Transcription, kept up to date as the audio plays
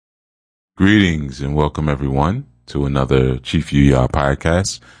Greetings and welcome everyone to another Chief UR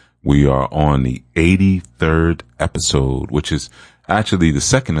podcast. We are on the 83rd episode, which is actually the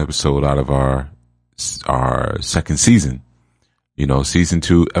second episode out of our second season. Season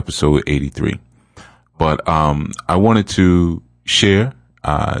 2, episode 83. But I wanted to share.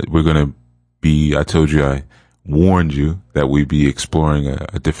 We're going to be. I warned you that we'd be exploring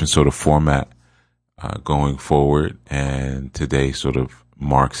a different sort of format going forward, and today sort of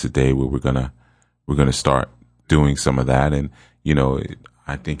marks the day where we're gonna start doing some of that. And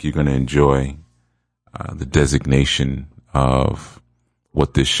I think you're gonna enjoy the designation of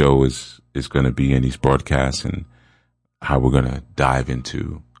what this show is going to be in these broadcasts, and how we're gonna dive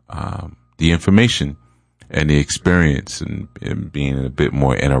into the information and the experience, and being a bit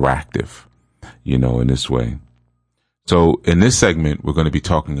more interactive, in this way. So in this segment, we're going to be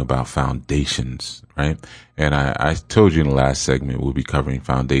talking about foundations, right? And I told you in the last segment, we'll be covering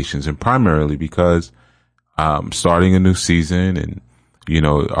foundations, and primarily because starting a new season, and,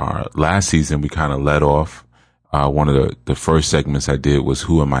 our last season, we kind of led off. One of the first segments I did was,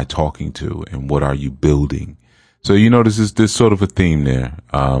 who am I talking to and what are you building? So, there's sort of a theme there,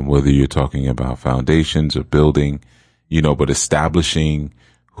 whether you're talking about foundations or building, but establishing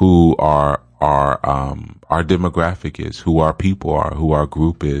who our demographic is, who our people are, who our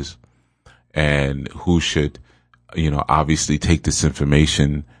group is, and who should, obviously take this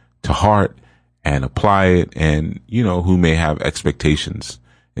information to heart and apply it, and, who may have expectations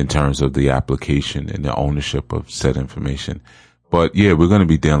in terms of the application and the ownership of said information. But yeah, we're going to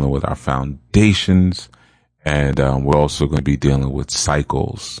be dealing with our foundations, and we're also going to be dealing with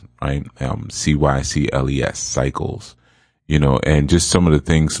cycles, right? CYCLES, cycles. And just some of the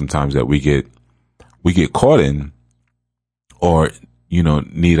things sometimes that we get caught in, or,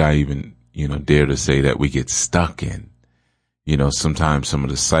 need I even, dare to say that we get stuck in, sometimes some of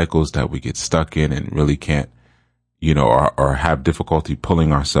the cycles that we get stuck in and really can't, or have difficulty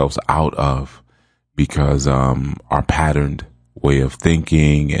pulling ourselves out of, because, our patterned way of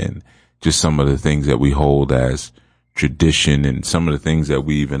thinking, and just some of the things that we hold as tradition, and some of the things that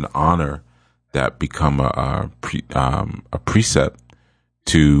we even honor, that become a precept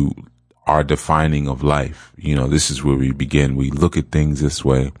to our defining of life. This is where we begin. We look at things this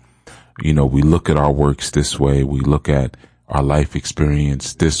way. We look at our works this way. We look at our life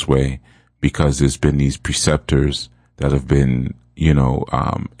experience this way, because there's been these preceptors that have been,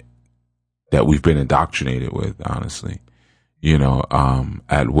 that we've been indoctrinated with, honestly,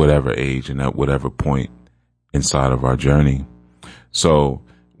 at whatever age and at whatever point inside of our journey. So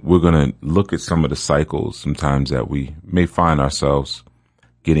we're going to look at some of the cycles sometimes that we may find ourselves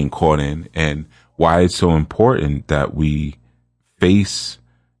getting caught in, and why it's so important that we face,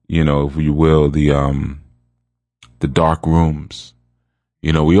 if you will, the dark rooms.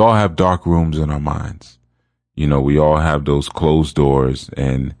 We all have dark rooms in our minds. We all have those closed doors,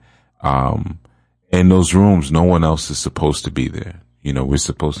 and in those rooms, no one else is supposed to be there. We're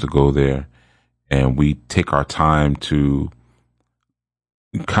supposed to go there, and we take our time to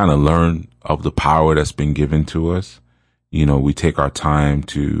kind of learn of the power that's been given to us. We take our time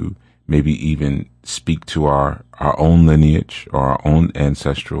to maybe even speak to our own lineage, or our own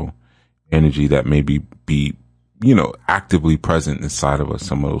ancestral energy that may be, actively present inside of us,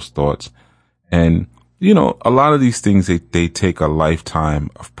 some of those thoughts. And, a lot of these things, they take a lifetime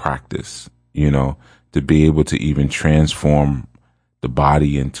of practice, to be able to even transform the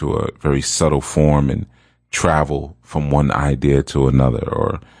body into a very subtle form, and travel from one idea to another,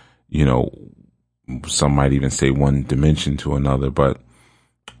 or, some might even say one dimension to another. But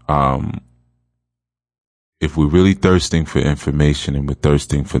if we're really thirsting for information, and we're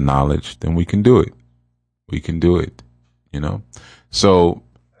thirsting for knowledge, then we can do it. We can do it, So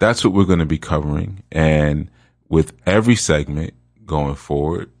that's what we're going to be covering. And with every segment going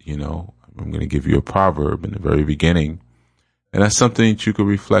forward, I'm going to give you a proverb in the very beginning. And that's something that you could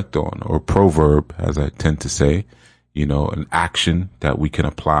reflect on, or a proverb, as I tend to say, an action that we can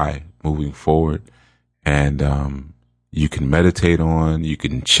apply moving forward. And you can meditate on, you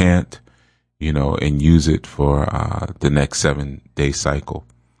can chant, and use it for the next 7-day cycle.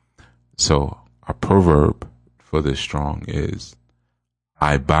 So our proverb for this strong is,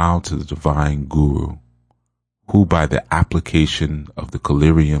 I bow to the divine guru, who by the application of the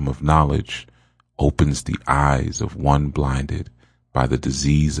collyrium of knowledge opens the eyes of one blinded by the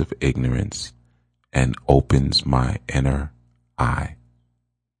disease of ignorance, and opens my inner eye.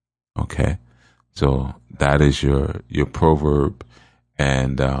 Okay. So that is your proverb.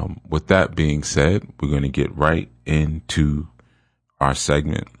 And with that being said, we're going to get right into our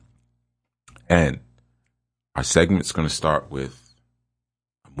segment. And our segment's going to start with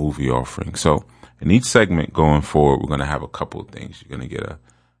a movie offering. So in each segment going forward, we're going to have a couple of things. You're going to get a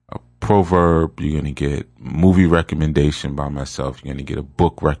proverb. You're going to get movie recommendation by myself. You're going to get a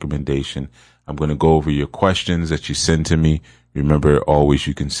book recommendation. I'm going to go over your questions that you send to me. Remember, always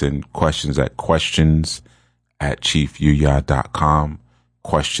you can send questions at questions@chiefyuya.com,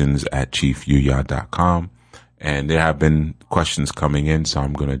 questions@chiefyuya.com. And there have been questions coming in, so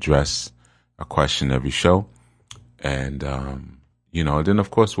I'm going to address a question every show. And, then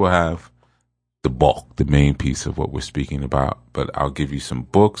of course we'll have the bulk, the main piece of what we're speaking about. But I'll give you some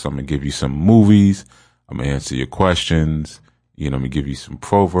books. I'm going to give you some movies. I'm going to answer your questions. I'm going to give you some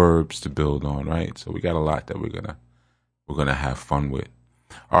proverbs to build on, right? So we got a lot that we're going to have fun with.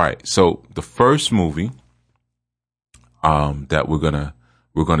 All right. So the first movie, that we're going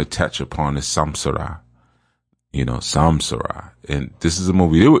to touch upon is Samsara. Samsara. And this is a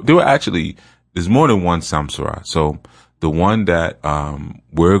movie. There were actually, there's more than one Samsara. So the one that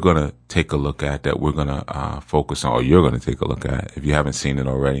we're going to take a look at, that we're going to focus on, or you're going to take a look at if you haven't seen it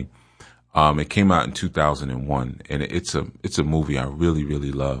already, it came out in 2001, and it's a movie I really,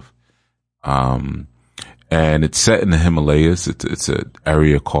 really love. And it's set in the Himalayas. It's an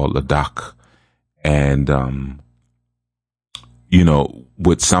area called Ladakh. And,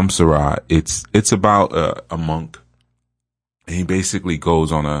 with Samsara, it's about a monk, and he basically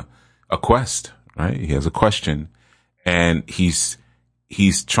goes on a quest, right? He has a question, and he's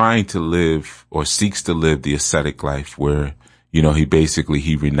trying to live, or seeks to live, the ascetic life where,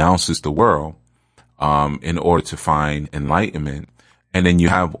 he renounces the world, in order to find enlightenment. And then you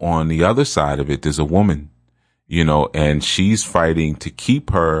have on the other side of it, there's a woman, and she's fighting to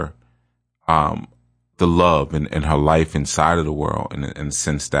keep her, the love and her life inside of the world, in a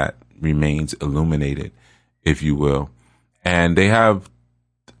sense that remains illuminated, if you will. And they have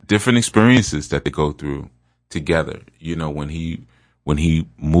different experiences that they go through together. When he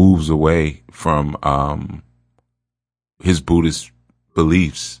moves away from his Buddhist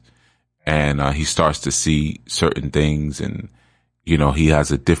beliefs, and he starts to see certain things, and he has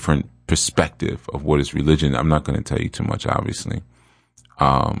a different perspective of what is religion. I'm not going to tell you too much, obviously,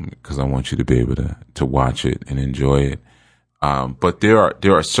 because I want you to be able to watch it and enjoy it. But there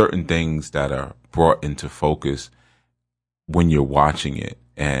are certain things that are brought into focus when you're watching it.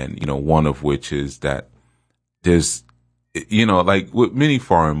 And, one of which is that there's, like with many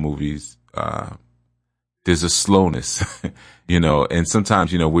foreign movies, there's a slowness, and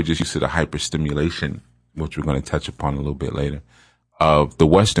sometimes, we're just used to the hyperstimulation, which we're going to touch upon a little bit later, of the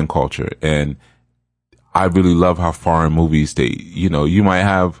Western culture. And I really love how foreign movies, you might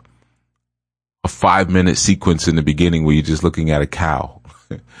have a 5-minute sequence in the beginning where you're just looking at a cow.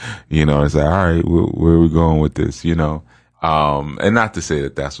 It's like, all right, where are we going with this? And not to say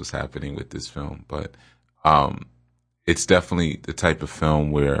that that's what's happening with this film, but, it's definitely the type of film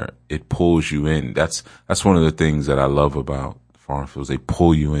where it pulls you in. That's one of the things that I love about foreign films. They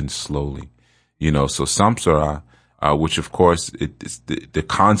pull you in slowly, so Samsara, which of course it's the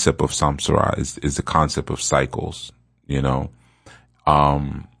concept of Samsara is the concept of cycles,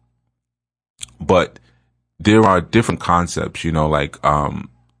 but there are different concepts, like, one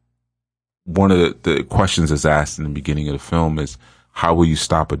of the questions that's asked in the beginning of the film is, how will you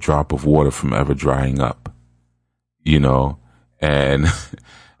stop a drop of water from ever drying up? And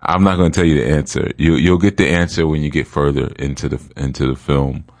I'm not going to tell you the answer. You'll get the answer when you get further into the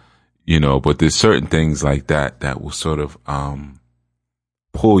film, but there's certain things like that will sort of,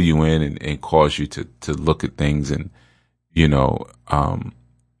 pull you in and cause you to look at things, and, and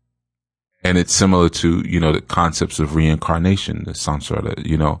it's similar to, the concepts of reincarnation, the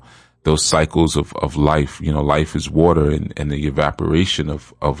samsara, those cycles of life. Life is water, and the evaporation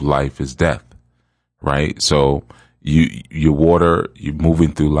of life is death, right? So you're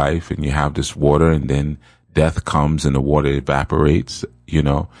moving through life, and you have this water, and then death comes and the water evaporates,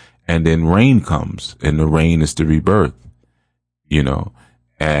 and then rain comes, and the rain is the rebirth,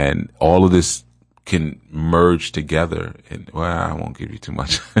 and all of this can merge together. And, well, I won't give you too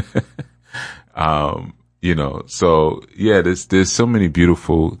much. So yeah, there's so many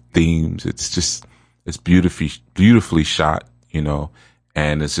beautiful themes. It's beautifully shot,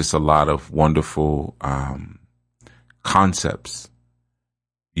 and it's just a lot of wonderful, concepts,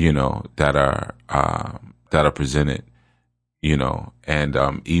 that are presented,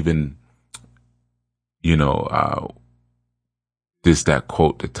 and, even, there's that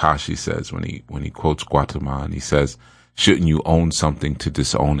quote that Tashi says when he quotes Guatemala, and he says, shouldn't you own something to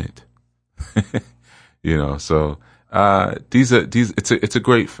disown it? So, it's a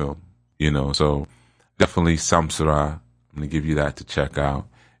great film, so definitely Samsara. I'm going to give you that to check out.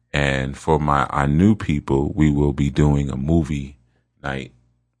 And for our new people, we will be doing a movie night,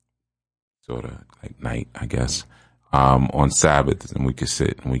 sort of like night, I guess, on Sabbath, and we can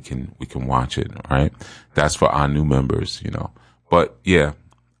sit and we can watch it. Right. That's for our new members, but yeah,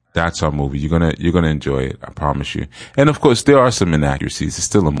 that's our movie. You're going to enjoy it. I promise you. And of course, there are some inaccuracies. It's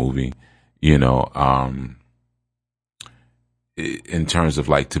still a movie, in terms of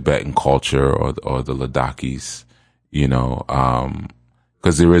like Tibetan culture or the Ladakis,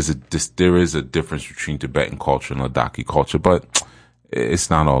 because there is a difference between Tibetan culture and Ladakhi culture, but it's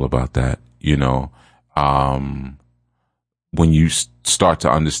not all about that, when you start to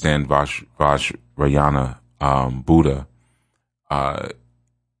understand Vajrayana, Buddha,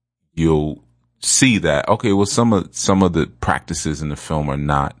 you'll see that, okay, well, some of the practices in the film are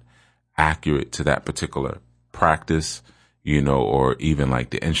not accurate to that particular practice, or even like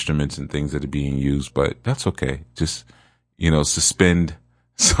the instruments and things that are being used, but that's okay. Just, suspend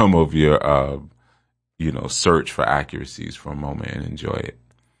some of your, search for accuracies for a moment and enjoy it.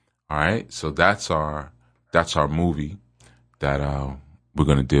 All right. So that's our movie that, we're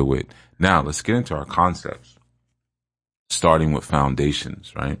going to deal with. Now let's get into our concepts, starting with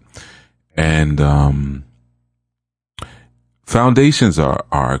foundations, right? And, foundations are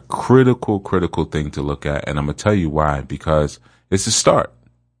a critical thing to look at. And I'm going to tell you why, because it's the start.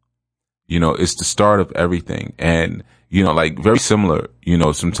 It's the start of everything. And, like very similar,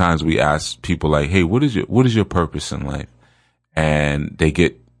 sometimes we ask people like, hey, what is your purpose in life? And they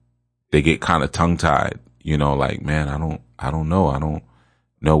get kind of tongue tied, like, man, I don't know. I don't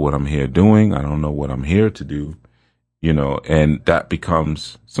know what I'm here doing. I don't know what I'm here to do, and that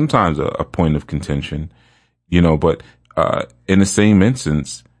becomes sometimes a point of contention, but in the same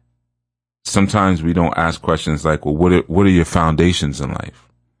instance, sometimes we don't ask questions like, well, what are your foundations in life?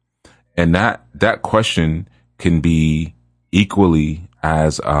 And that question can be equally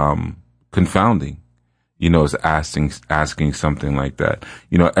as, confounding, as asking something like that.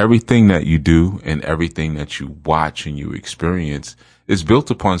 Everything that you do and everything that you watch and you experience is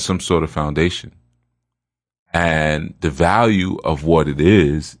built upon some sort of foundation. And the value of what it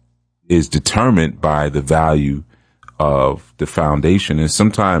is determined by the value of the foundation. And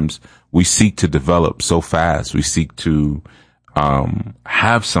sometimes we seek to develop so fast. We seek to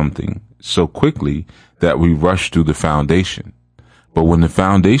have something so quickly that we rush through the foundation. But when the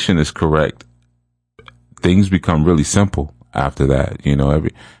foundation is correct, things become really simple after that.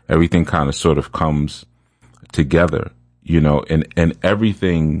 Everything kind of sort of comes together, and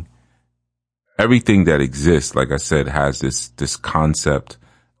everything that exists, like I said, has this concept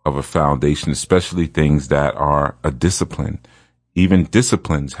of a foundation, especially things that are a discipline. Even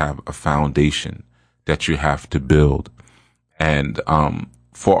disciplines have a foundation that you have to build. And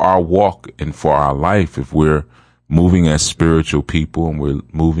for our walk and for our life, if we're moving as spiritual people and we're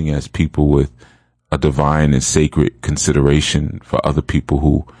moving as people with a divine and sacred consideration for other people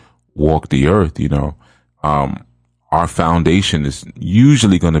who walk the earth, our foundation is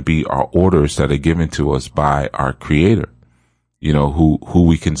usually going to be our orders that are given to us by our Creator, who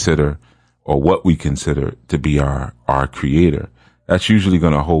we consider or what we consider to be our Creator. That's usually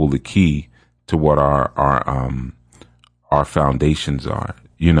going to hold the key to what our foundations are,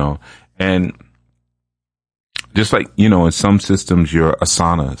 and just like, in some systems, your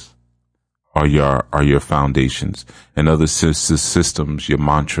asanas are your foundations, and other systems, your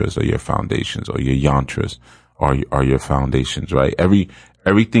mantras are your foundations, or your yantras are your foundations, right?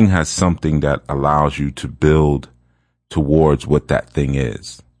 Everything has something that allows you to build towards what that thing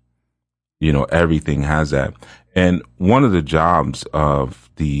is. Everything has that. And one of the jobs of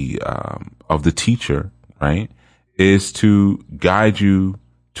the teacher, right, is to guide you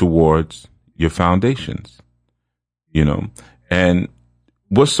towards your foundations, and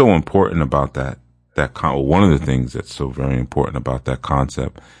what's so important about one of the things that's so very important about that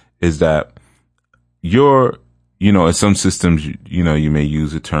concept is that in some systems, you may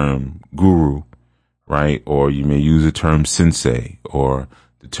use the term guru, right? Or you may use the term sensei or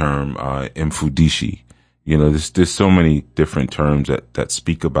the term, mfudishi. There's so many different terms that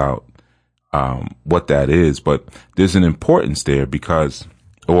speak about, what that is, but there's an importance there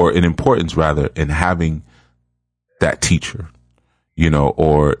in having that teacher,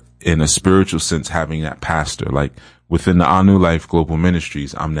 or in a spiritual sense, having that pastor. Like within the Anu Life Global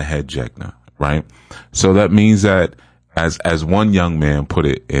Ministries, I'm the head Jegna, right? So that means that as one young man put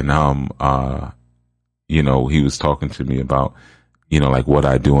it, and he was talking to me about, like what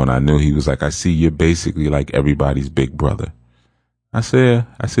I do, and I knew he was like, I see you're basically like everybody's big brother. I say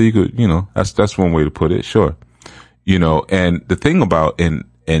you could, that's one way to put it. Sure. And the thing about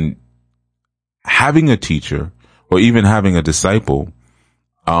and having a teacher or even having a disciple,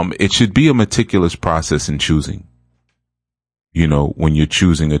 it should be a meticulous process in choosing. when you're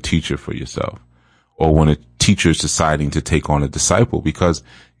choosing a teacher for yourself, or when a teacher is deciding to take on a disciple, because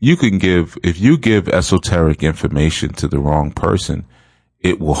if you give esoteric information to the wrong person,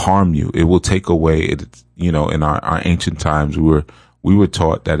 it will harm you. It will take away it. In our ancient times, we were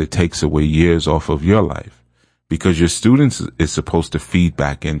taught that it takes away years off of your life, because your students is supposed to feed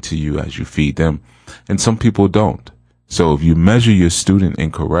back into you as you feed them. And some people don't. So if you measure your student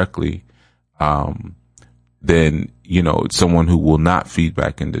incorrectly, then, someone who will not feed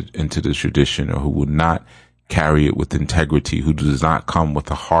back into the tradition, or who will not carry it with integrity, who does not come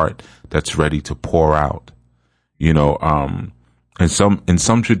with a heart that's ready to pour out, in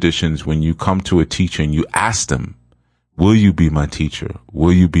some traditions, when you come to a teacher and you ask them, will you be my teacher?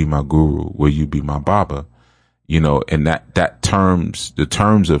 Will you be my guru? Will you be my Baba? And the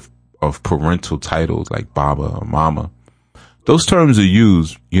terms of parental titles like Baba or Mama, those terms are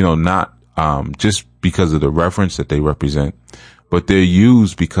used, not just because of the reverence that they represent, but they're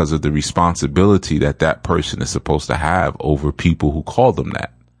used because of the responsibility that person is supposed to have over people who call them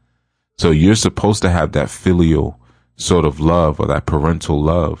that. So you're supposed to have that filial sort of love, or that parental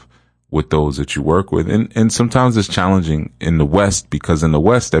love, with those that you work with. And sometimes it's challenging in the West, because in the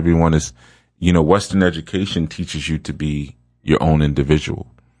West, everyone is, Western education teaches you to be your own individual.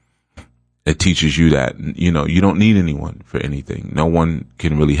 It teaches you that, you don't need anyone for anything. No one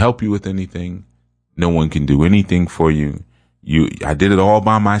can really help you with anything. No one can do anything for you. I did it all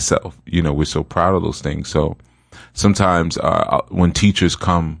by myself. We're so proud of those things. So sometimes, when teachers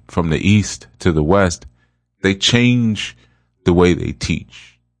come from the East to the West, they change the way they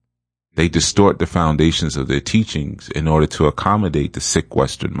teach. They distort the foundations of their teachings in order to accommodate the sick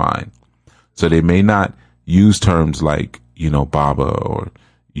Western mind. So they may not use terms like, Baba,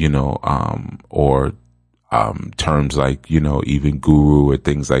 or terms like, even guru, or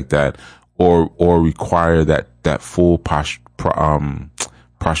things like that, or require that full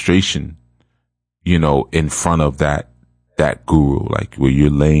prostration, in front of that guru, like where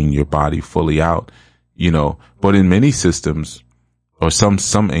you're laying your body fully out, but in many systems, or some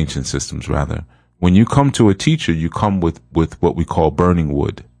ancient systems rather, when you come to a teacher, you come with what we call burning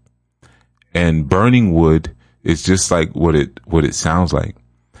wood. And burning wood is just like what it sounds like.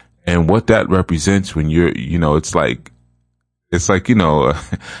 And what that represents when you're, it's like,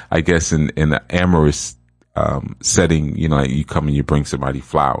 I guess in an amorous, setting, like you come and you bring somebody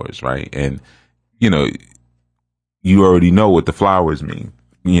flowers, right? And, you already know what the flowers mean.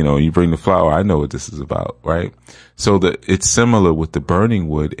 You bring the flower, I know what this is about, right? So it's similar with the burning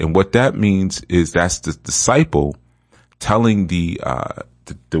wood. And what that means is that's the disciple telling the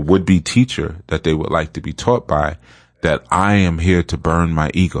would-be teacher that they would like to be taught by, that I am here to burn my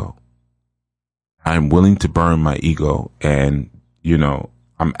ego. I'm willing to burn my ego. And,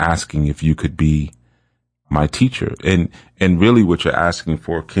 I'm asking if you could be my teacher. And really what you're asking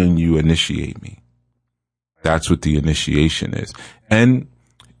for, can you initiate me? That's what the initiation is. And,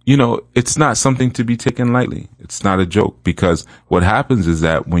 it's not something to be taken lightly. It's not a joke, because what happens is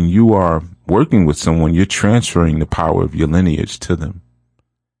that when you are working with someone, you're transferring the power of your lineage to them.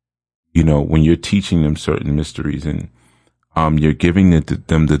 When you're teaching them certain mysteries, and you're giving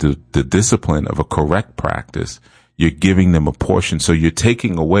them the discipline of a correct practice, you're giving them a portion. So you're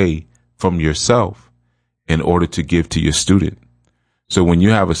taking away from yourself in order to give to your student. So when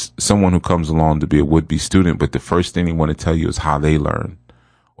you have someone who comes along to be a would-be student, but the first thing they want to tell you is how they learn,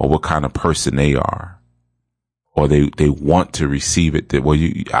 or what kind of person they are, or they want to receive it that, well,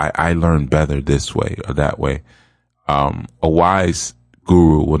 I learn better this way or that way. A wise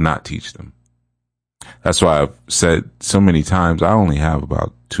guru will not teach them. That's why I've said so many times, I only have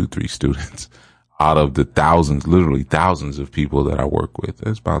about 2-3 students out of the thousands, literally thousands of people that I work with.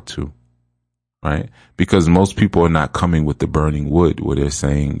 There's about 2, right? Because most people are not coming with the burning wood, where they're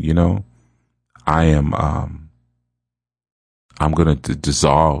saying, I'm going to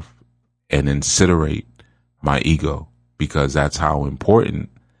dissolve and incinerate my ego, because that's how important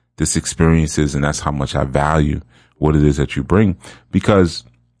this experience is, and that's how much I value what it is that you bring. Because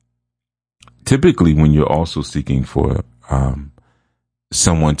typically when you're also seeking for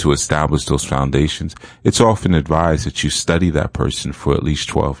someone to establish those foundations, it's often advised that you study that person for at least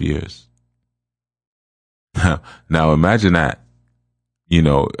 12 years. Now imagine that,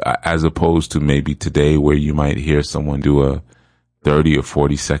 as opposed to maybe today, where you might hear someone do a 30 or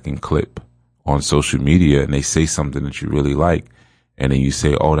 40-second clip on social media, and they say something that you really like, and then you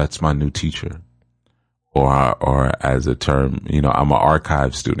say, oh, that's my new teacher. Or as a term, I'm an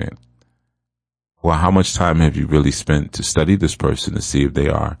archive student. Well, how much time have you really spent to study this person to see if they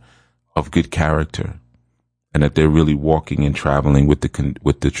are of good character, and that they're really walking and traveling with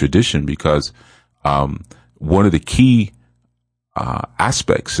the tradition? Because one of the key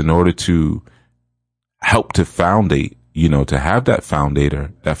aspects in order to help to foundate, to have that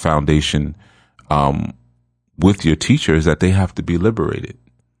foundation, with your teacher, is that they have to be liberated.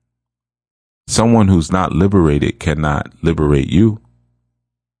 Someone who's not liberated cannot liberate you.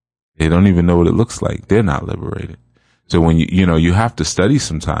 They don't even know what it looks like. They're not liberated. So when you have to study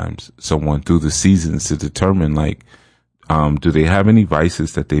sometimes someone through the seasons to determine, like, do they have any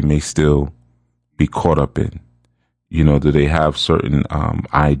vices that they may still be caught up in? Do they have certain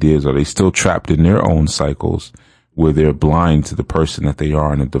ideas? Are they still trapped in their own cycles where they're blind to the person that they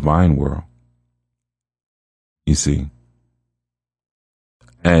are in the divine world? You see?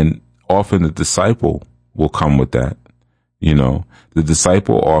 And often the disciple will come with that. The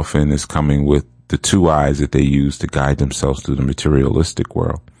disciple often is coming with the two eyes that they use to guide themselves through the materialistic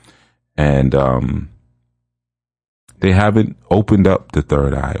world. And they haven't opened up the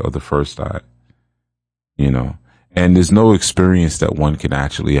third eye or the first eye, and there's no experience that one can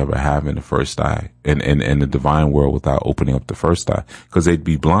actually ever have in the first eye and in the divine world without opening up the first eye, because they'd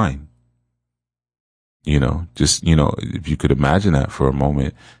be blind. If you could imagine that for a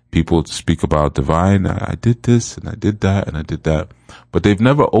moment, people speak about divine, I did this and I did that and I did that, but they've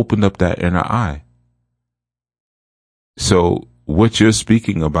never opened up that inner eye. So what you're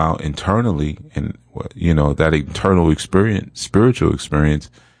speaking about internally and, that internal experience, spiritual experience,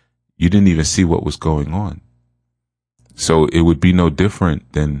 you didn't even see what was going on. So it would be no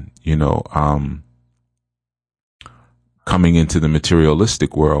different than, coming into the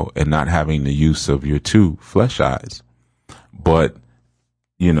materialistic world and not having the use of your two flesh eyes, but,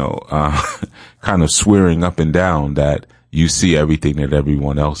 kind of swearing up and down that you see everything that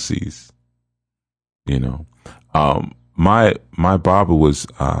everyone else sees. My barber was,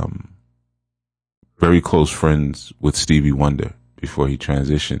 very close friends with Stevie Wonder before he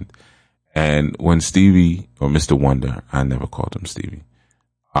transitioned. And when Stevie, or Mr. Wonder, I never called him Stevie,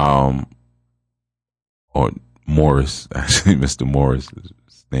 or Morris, actually, Mr. Morris,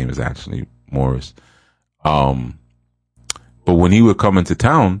 his name is actually Morris. But when he would come into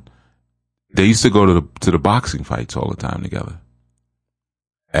town, they used to go to the boxing fights all the time together.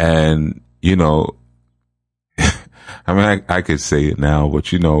 And, I mean, I could say it now,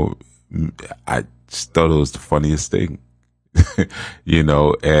 but I just thought it was the funniest thing,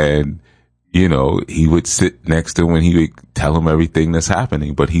 and, he would sit next to him and he would tell him everything that's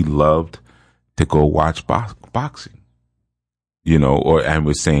happening, but he loved to go watch boxing, and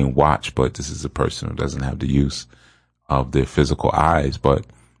we're saying watch, but this is a person who doesn't have the use of their physical eyes, but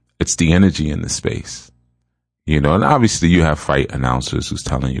it's the energy in the space, and obviously you have fight announcers who's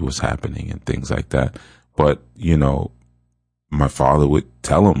telling you what's happening and things like that. But, my father would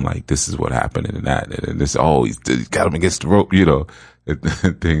tell him, like, this is what happened and that, and this, he's got him against the rope,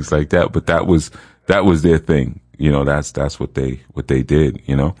 and things like that. But that was their thing. That's what they did,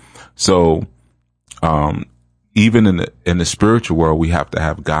 So, even in the spiritual world, we have to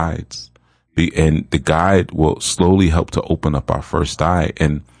have guides, and the guide will slowly help to open up our first eye.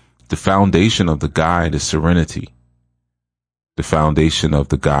 And the foundation of the guide is serenity. The foundation of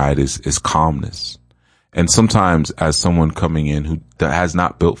the guide is calmness. And sometimes, as someone coming in that has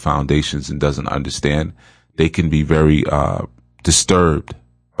not built foundations and doesn't understand, they can be very disturbed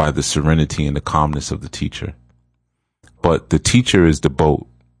by the serenity and the calmness of the teacher. But the teacher is the boat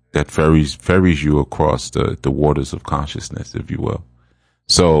that ferries you across the waters of consciousness, if you will.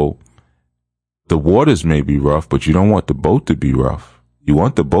 So the waters may be rough, but you don't want the boat to be rough. You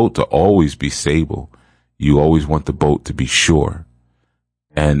want the boat to always be stable. You always want the boat to be sure.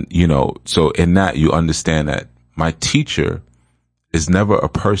 And, so in that, you understand that my teacher is never a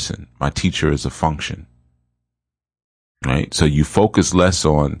person. My teacher is a function, right? So you focus less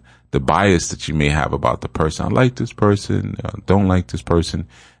on the bias that you may have about the person. I like this person, don't like this person.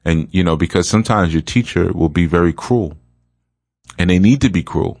 And, because sometimes your teacher will be very cruel, and they need to be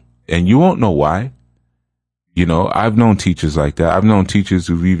cruel, and you won't know why. I've known teachers like that. I've known teachers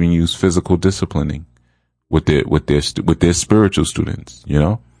who've even used physical disciplining with their spiritual students,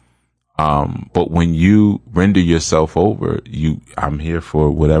 but when you render yourself over, I'm here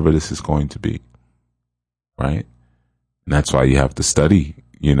for whatever this is going to be, right? And that's why you have to study,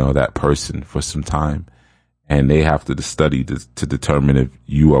 that person for some time, and they have to study to determine if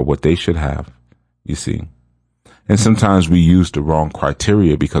you are what they should have, you see. And sometimes we use the wrong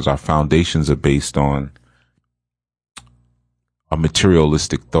criteria because our foundations are based on a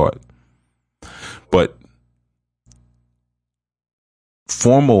materialistic thought. But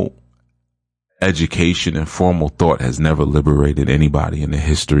formal education and formal thought has never liberated anybody in the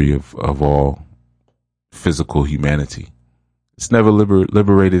history of all physical humanity. It's never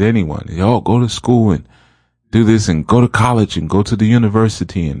liberated anyone. Go to school and do this and go to college and go to the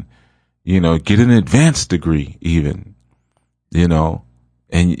university and, get an advanced degree even, and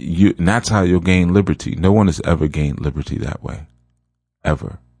that's how you'll gain liberty. No one has ever gained liberty that way.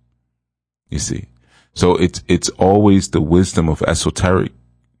 Ever. You see. So it's always the wisdom of esoteric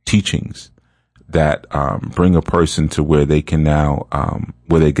teachings that bring a person to where they can now,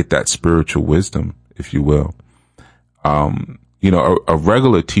 where they get that spiritual wisdom, if you will. A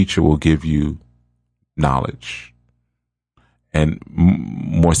regular teacher will give you knowledge, and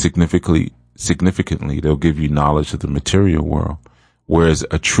more significantly, they'll give you knowledge of the material world, whereas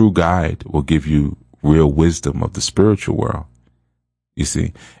a true guide will give you real wisdom of the spiritual world. You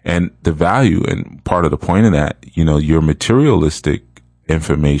see, and the value and part of the point of that, your materialistic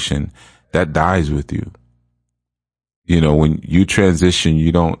information that dies with you. When you transition,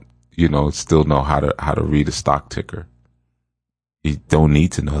 you don't, still know how to read a stock ticker. You don't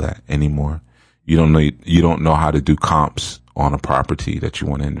need to know that anymore. You don't know how to do comps on a property that you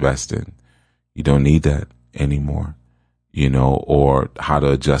want to invest in. You don't need that anymore, or how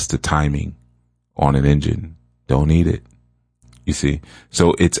to adjust the timing on an engine. Don't need it. You see,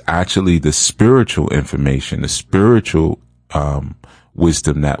 so it's actually the spiritual information, the spiritual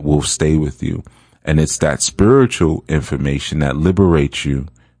wisdom that will stay with you. And it's that spiritual information that liberates you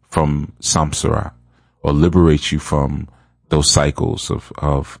from samsara, or liberates you from those cycles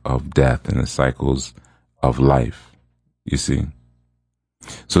of death and the cycles of life. You see,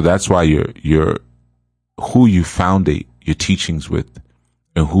 so that's why you're who you foundate your teachings with,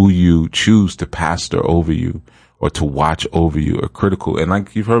 and who you choose to pastor over you or to watch over you are critical. And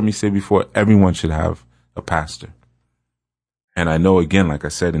like you've heard me say before, everyone should have a pastor. And I know, again, like I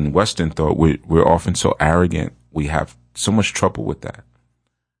said, in Western thought, we're often so arrogant. We have so much trouble with that.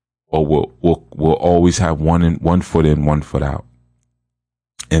 Or we'll always have one foot in, one foot out,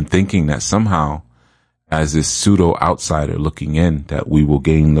 and thinking that somehow, as this pseudo outsider looking in, that we will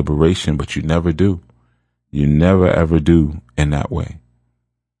gain liberation, but you never do. You never ever do in that way.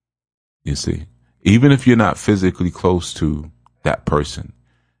 You see, even if you're not physically close to that person,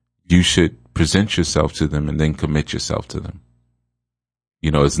 you should present yourself to them and then commit yourself to them.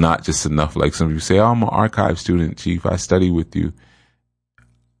 It's not just enough. Like some people say, "Oh, I'm an archive student, Chief. I study with you."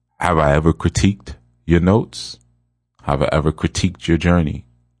 Have I ever critiqued your notes? Have I ever critiqued your journey?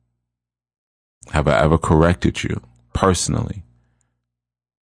 Have I ever corrected you personally?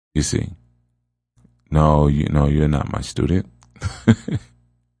 You see, no, you're not my student.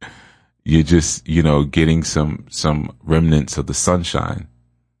 You're just, getting some remnants of the sunshine,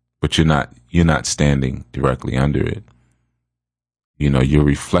 but you're not standing directly under it. You're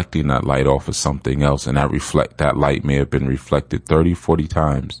reflecting that light off of something else, and that light may have been reflected 30, 40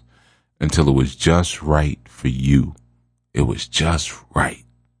 times until it was just right for you. It was just right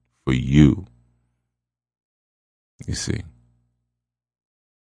for you. You see,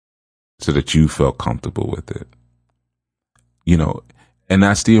 so that you felt comfortable with it. And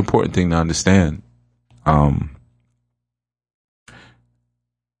that's the important thing to understand.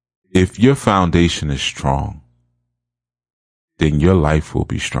 If your foundation is strong, then your life will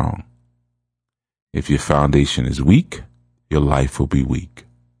be strong. If your foundation is weak, your life will be weak.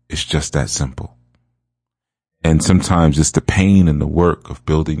 It's just that simple. And sometimes it's the pain and the work of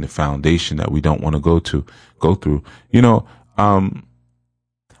building the foundation that we don't want to go through.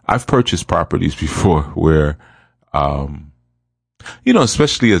 I've purchased properties before where,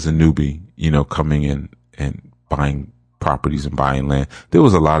 especially as a newbie, coming in and buying properties and buying land, there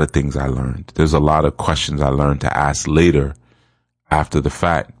was a lot of things I learned. There's a lot of questions I learned to ask later after the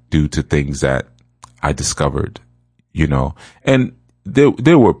fact due to things that I discovered, and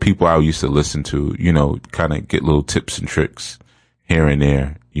there were people I used to listen to, kind of get little tips and tricks here and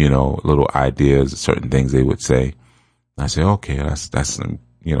there, little ideas, certain things they would say. I say, okay, that's,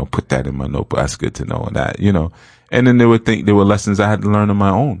 put that in my notebook. That's good to know. And that, and then there were lessons I had to learn on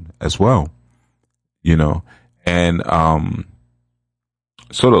my own as well, and,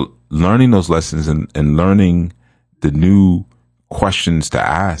 sort of learning those lessons and learning the new questions to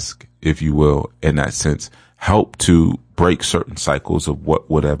ask, if you will, in that sense, help to break certain cycles of what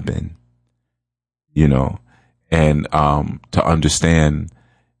would have been, and to understand,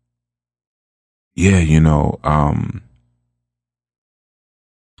 there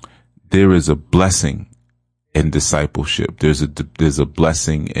is a blessing in discipleship. There's a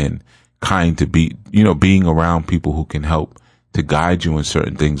blessing in being around people who can help to guide you in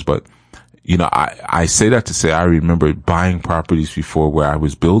certain things. But, I say that to say I remember buying properties before where I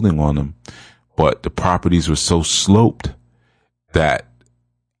was building on them, but the properties were so sloped that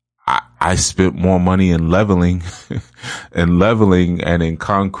I spent more money in leveling and in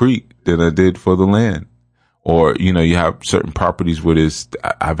concrete than I did for the land. Or, you have certain properties where I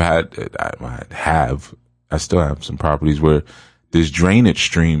still have some properties where there's drainage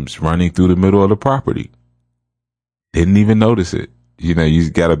streams running through the middle of the property. Didn't even notice it. You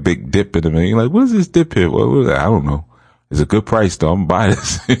got a big dip in them and you're like, what is this dip here? What is that? I don't know. It's a good price though. I'm buying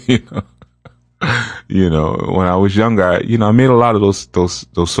this. When I was younger, I made a lot of those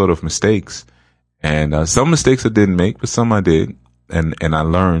sort of mistakes, and some mistakes I didn't make, but some I did, and I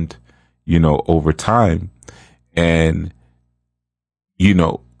learned, over time, and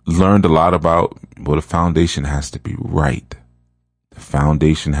learned a lot about, well, the foundation has to be right. The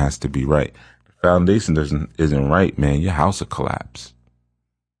foundation has to be right. The foundation isn't right, man. Your house will collapse.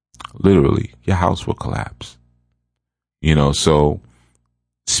 Literally, your house will collapse. So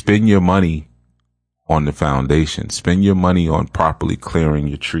spend your money on the foundation. Spend your money on properly clearing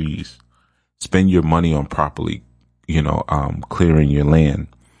your trees. Spend your money on properly, clearing your land.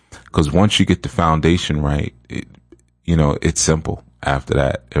 Because once you get the foundation right, it's simple. After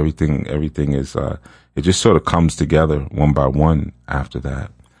that, everything is, it just sort of comes together one by one after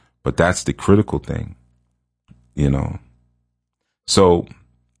that. But that's the critical thing, So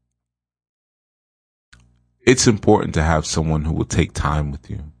it's important to have someone who will take time with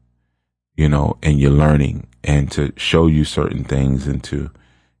you, and you're learning, and to show you certain things, and to,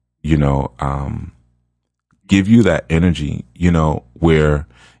 give you that energy, where,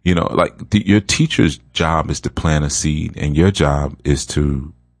 your teacher's job is to plant a seed, and your job is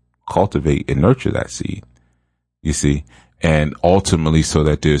to cultivate and nurture that seed, you see, and ultimately so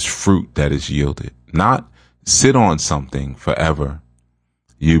that there's fruit that is yielded, not sit on something forever.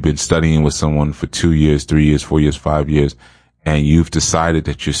 You've been studying with someone for 2 years, 3 years, 4 years, 5 years, and you've decided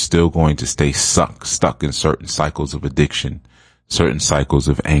that you're still going to stay stuck in certain cycles of addiction, certain cycles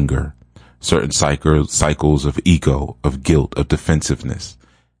of anger, certain cycles of ego, of guilt, of defensiveness.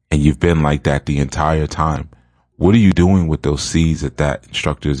 And you've been like that the entire time. What are you doing with those seeds that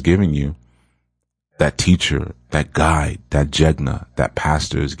instructor is giving you? That teacher, that guide, that jegna, that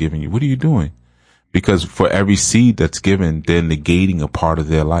pastor is giving you? What are you doing? Because for every seed that's given, they're negating a part of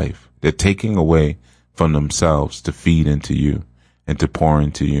their life. They're taking away from themselves to feed into you and to pour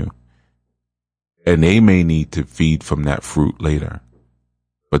into you. And they may need to feed from that fruit later,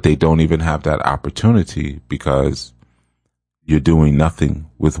 but they don't even have that opportunity because you're doing nothing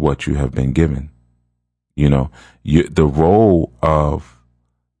with what you have been given. The role of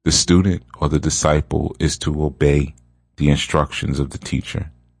the student or the disciple is to obey the instructions of the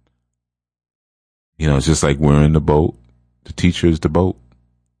teacher. It's just like we're in the boat. The teacher is the boat.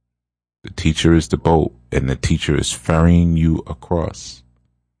 The teacher is the boat, and the teacher is ferrying you across.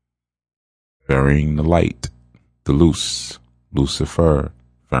 Ferrying the light, the Lucifer,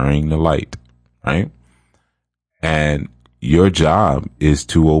 ferrying the light, right? And your job is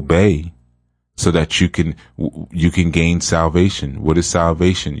to obey so that you can gain salvation. What is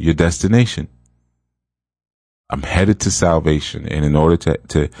salvation? Your destination. I'm headed to salvation, and in order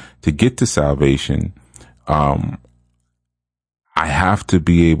to get to salvation, I have to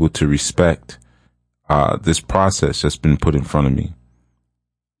be able to respect this process that's been put in front of me,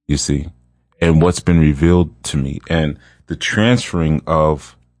 you see, and what's been revealed to me, and the transferring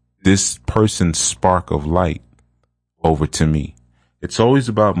of this person's spark of light over to me. It's always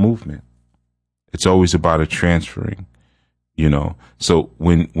about movement. It's always about a transferring, So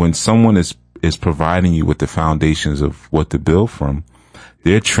when someone is providing you with the foundations of what to build from,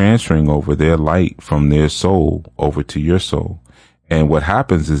 they're transferring over their light from their soul over to your soul. And what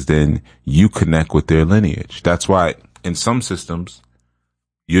happens is then you connect with their lineage. That's why in some systems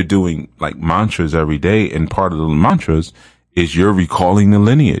you're doing like mantras every day, and part of the mantras is you're recalling the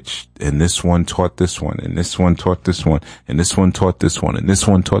lineage. And this one taught this one, and this one taught this one, and this one taught this one, and this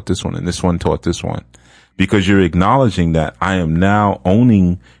one taught this one, and this one taught this one. Because you're acknowledging that I am now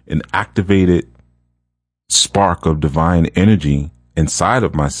owning an activated spark of divine energy inside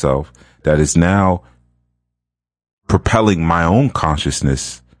of myself that is now propelling my own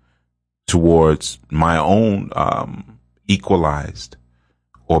consciousness towards my own equalized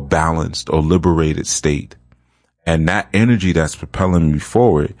or balanced or liberated state. And that energy that's propelling me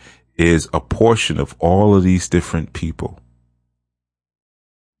forward is a portion of all of these different people.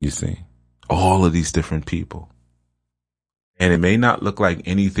 You see, all of these different people. And it may not look like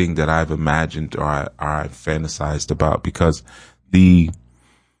anything that I've imagined or I've fantasized about, because the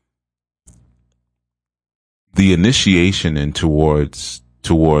initiation and towards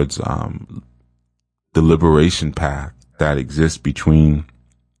the liberation path that exists between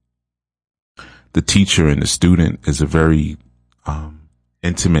the teacher and the student is a very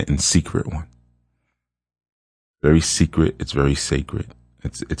intimate and secret one. Very secret. It's very sacred.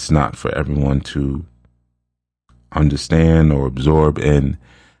 It's not for everyone to understand or absorb. And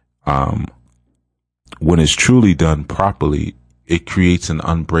when it's truly done properly, it creates an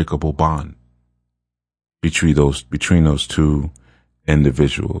unbreakable bond between those two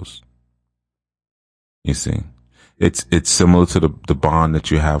individuals. You see, it's similar to the bond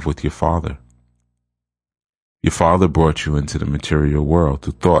that you have with your father. Your father brought you into the material world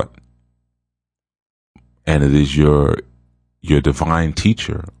through thought, and it is your divine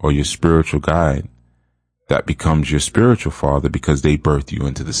teacher or your spiritual guide that becomes your spiritual father, because they birth you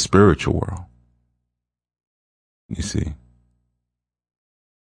into the spiritual world. You see,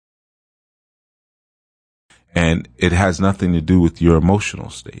 and it has nothing to do with your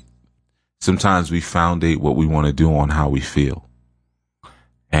emotional state. Sometimes we foundate what we want to do on how we feel,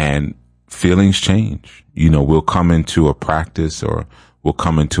 and feelings change. We'll come into a practice, or we'll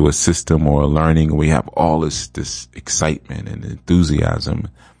come into a system or a learning, and we have all this excitement and enthusiasm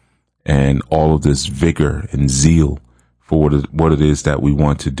and all of this vigor and zeal for what it is that we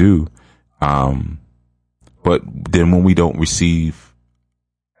want to do. But then when we don't receive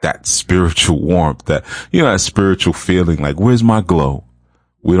that spiritual warmth, that spiritual feeling, like, where's my glow?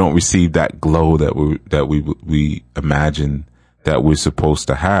 We don't receive that glow that we imagine that we're supposed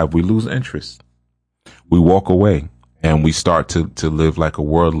to have. We lose interest. We walk away, and we start to live like a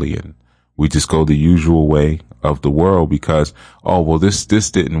worldly, and we just go the usual way of the world because, this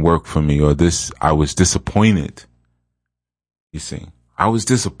didn't work for me, or I was disappointed. You see, I was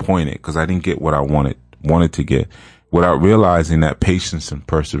disappointed because I didn't get what I wanted to get, without realizing that patience and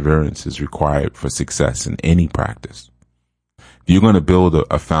perseverance is required for success in any practice. If you're going to build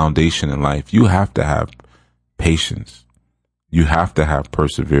a foundation in life, you have to have patience. You have to have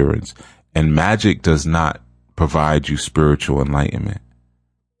perseverance. And magic does not provide you spiritual enlightenment.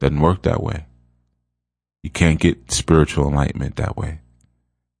 Doesn't work that way. You can't get spiritual enlightenment that way.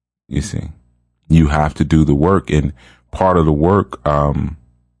 You see, you have to do the work, and part of the work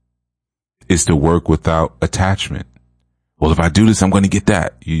is to work without attachment. Well, if I do this, I'm going to get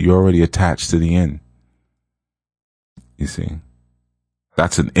that. You're already attached to the end. You see,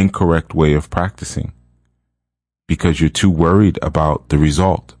 that's an incorrect way of practicing, because you're too worried about the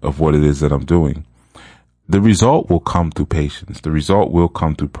result of what it is that I'm doing. The result will come through patience. The result will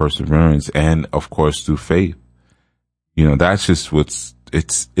come through perseverance, and of course through faith. That's just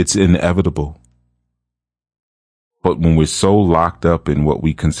it's inevitable. But when we're so locked up in what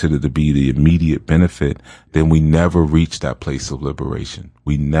we consider to be the immediate benefit, then we never reach that place of liberation.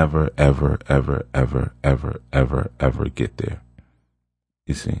 We never, ever, ever, ever, ever, ever, ever get there.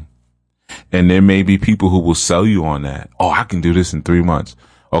 You see? And there may be people who will sell you on that. Oh, I can do this in 3 months.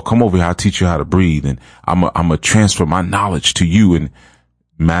 Oh, come over here. I'll teach you how to breathe. And I'm a transfer my knowledge to you. And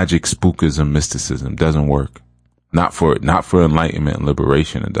magic, spookism, mysticism doesn't work. Not for enlightenment and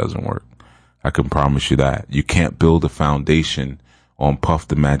liberation. It doesn't work. I can promise you that. You can't build a foundation on Puff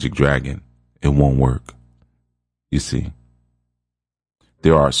the Magic Dragon. It won't work. You see,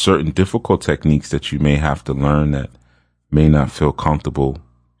 there are certain difficult techniques that you may have to learn that may not feel comfortable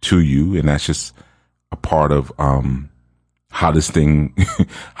to you, and that's just a part of how this thing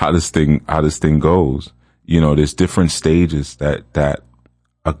goes. There's different stages that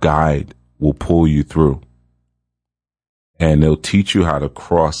a guide will pull you through. And they'll teach you how to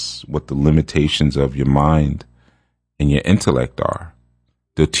cross what the limitations of your mind and your intellect are.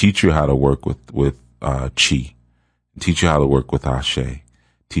 They'll teach you how to work with chi, teach you how to work with ashe,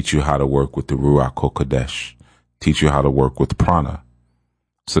 teach you how to work with the Ruach HaKodesh, teach you how to work with prana,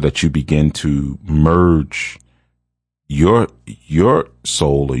 so that you begin to merge your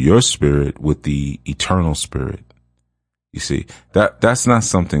soul or your spirit with the eternal spirit. You see, that's not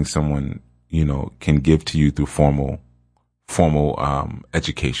something someone, can give to you through formal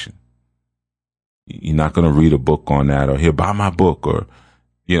education. You're not going to read a book on that, or here, buy my book, or,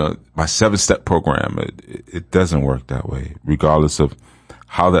 my 7-step program. It doesn't work that way, regardless of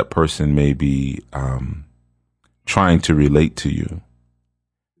how that person may be trying to relate to you.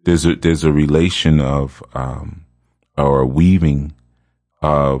 There's a relation of or a weaving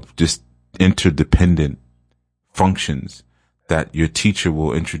of just interdependent functions that your teacher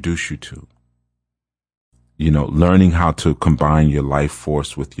will introduce you to. Learning how to combine your life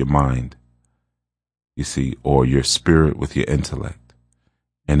force with your mind, you see, or your spirit with your intellect,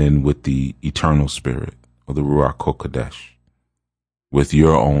 and then with the eternal spirit, or the Ruach HaKodesh, with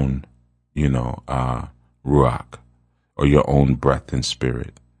your own, Ruach, or your own breath and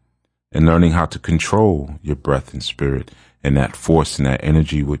spirit, and learning how to control your breath and spirit and that force and that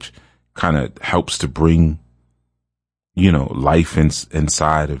energy, which kind of helps to bring, life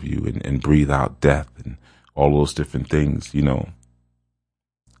inside of you and breathe out death and all those different things,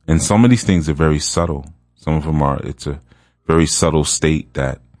 And some of these things are very subtle. Some of them it's a very subtle state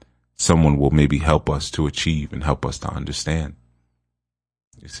that someone will maybe help us to achieve and help us to understand.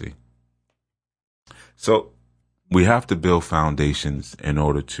 You see? So we have to build foundations in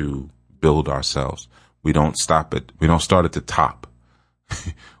order to build ourselves. We don't start at the top.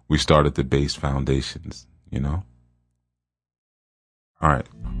 We start at the base foundations, All right.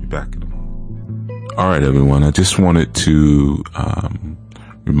 I'll be back in a moment. All right, everyone. I just wanted to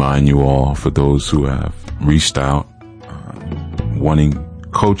remind you all, for those who have reached out, wanting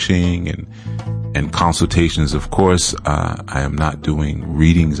coaching and consultations. Of course, I am not doing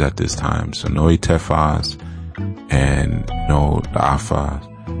readings at this time. So no itefas and no da'afas.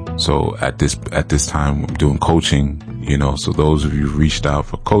 So at this time, I'm doing coaching, so those of you who've reached out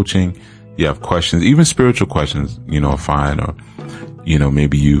for coaching, you have questions, even spiritual questions, are fine. Or,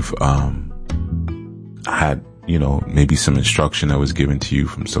 maybe you've, had, maybe some instruction that was given to you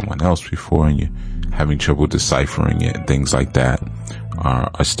from someone else before and you're having trouble deciphering it and things like that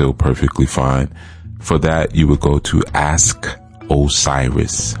are still perfectly fine. For that, you would go to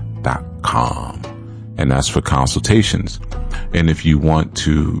askosiris.com. And that's for consultations. And if you want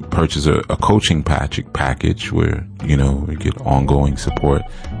to purchase a coaching package where, we get ongoing support,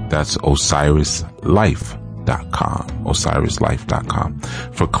 that's osirislife.com, osirislife.com.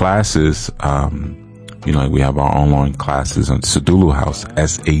 For classes, we have our online classes on Sadulu House,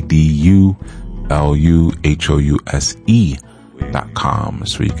 SADULUHOUSE.com.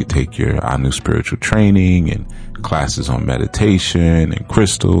 So you could take your Anu spiritual training and classes on meditation and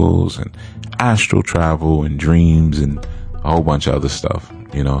crystals and astral travel and dreams and a whole bunch of other stuff,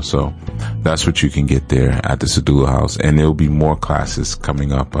 so that's what you can get there at the Sadula House. And there'll be more classes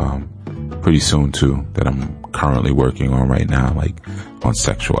coming up, pretty soon too, that I'm currently working on right now, like on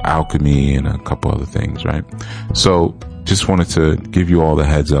sexual alchemy and a couple other things, right? So just wanted to give you all the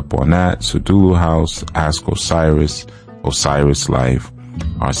heads up on that. Sadulu House, Ask Osiris, Osiris Life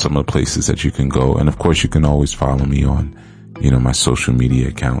are some of the places that you can go. And of course you can always follow me on, my social media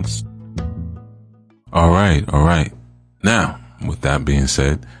accounts. All right. Now, with that being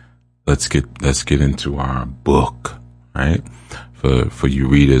said, let's get into our book, right? For you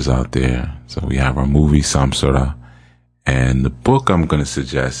readers out there. So we have our movie Samsara, and the book I'm going to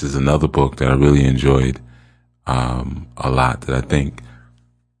suggest is another book that I really enjoyed a lot, that I think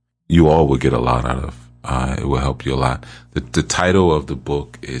you all will get a lot out of. It will help you a lot. The title of the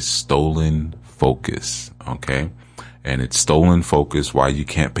book is Stolen Focus, okay? And it's Stolen Focus, Why You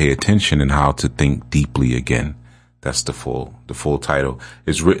Can't Pay Attention and How to Think Deeply Again. That's the full title.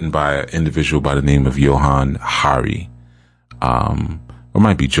 It's written by an individual by the name of Johann Hari. Or it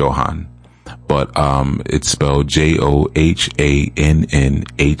might be Johann, but it's spelled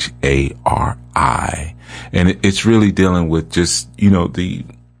JOHANNHARI. And it's really dealing with just,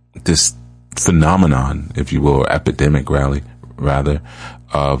 this phenomenon, if you will, or epidemic rather,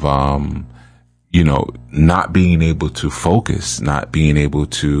 of not being able to focus, not being able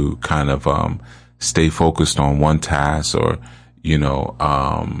to kind of stay focused on one task, or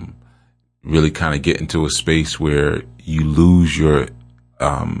really kind of get into a space where you lose your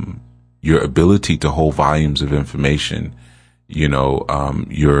ability to hold volumes of information.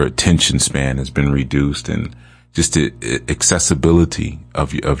 Your attention span has been reduced, and just the accessibility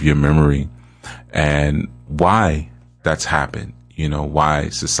of your memory, and why that's happened. Why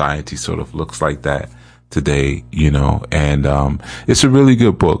society sort of looks like that today, and it's a really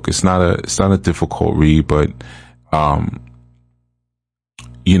good book. It's not a difficult read, but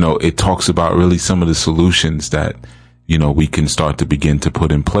it talks about really some of the solutions that we can start to begin to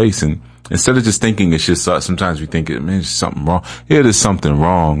put in place. And instead of just thinking it's just sometimes we think there's something wrong. Yeah, there's something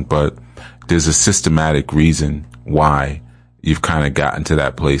wrong, but there's a systematic reason why you've kind of gotten to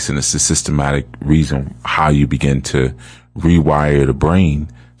that place, and it's a systematic reason how you begin to rewire the brain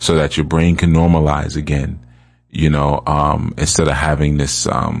so that your brain can normalize again, instead of having this,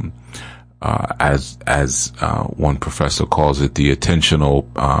 as one professor calls it, the attentional,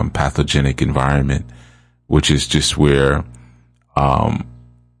 pathogenic environment, which is just where,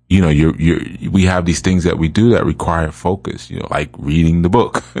 we have these things that we do that require focus, like reading the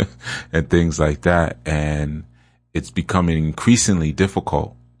book and things like that. And it's becoming increasingly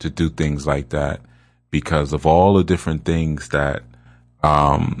difficult to do things like that because of all the different things that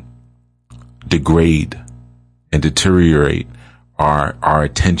degrade and deteriorate our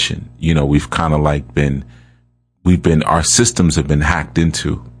attention. We've kind of like our systems have been hacked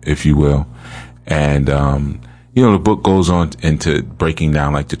into, if you will. And the book goes on into breaking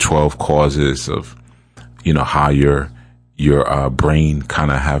down like the 12 causes of how your brain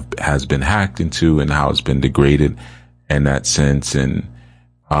kind of has been hacked into and how it's been degraded in that sense. And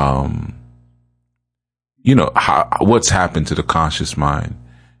what's happened to the conscious mind,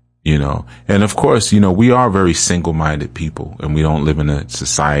 and of course, we are very single-minded people, and we don't live in a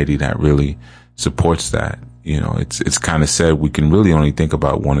society that really supports that. It's kind of said we can really only think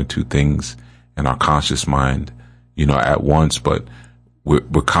about one or two things in our conscious mind, at once, but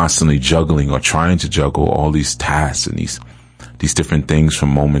we're constantly juggling or trying to juggle all these tasks and these different things from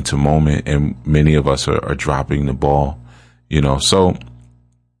moment to moment. And many of us are dropping the ball, so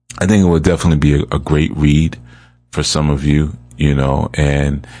I think it would definitely be a great read for some of you,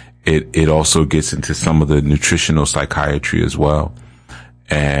 and it also gets into some of the nutritional psychiatry as well.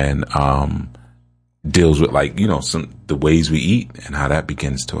 And, deals with the ways we eat and how that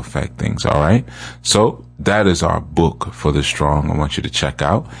begins to affect things. All right. So that is our book for the strong. I want you to check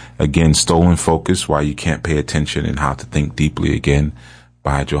out again, Stolen Focus, Why You Can't Pay Attention and How to Think Deeply Again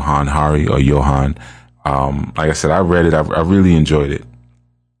by Johan Hari or Johan. Like I said, I read it. I really enjoyed it.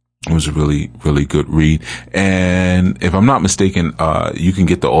 It was a really, really good read. And if I'm not mistaken, you can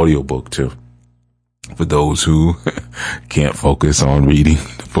get the audiobook too. For those who can't focus on reading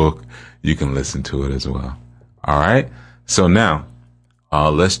the book, you can listen to it as well. All right. So now,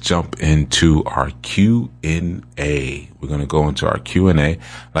 let's jump into our Q&A. We're going to go into our Q&A.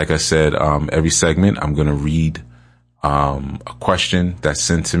 Like I said, every segment, I'm going to read, a question that's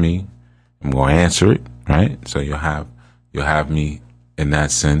sent to me. I'm going to answer it. Right. So you'll have me in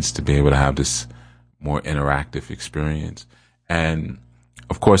that sense to be able to have this more interactive experience. And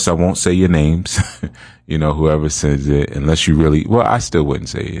of course, I won't say your names, whoever sends it, unless you really, well, I still wouldn't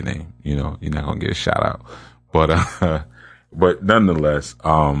say your name, you're not going to get a shout out, but nonetheless,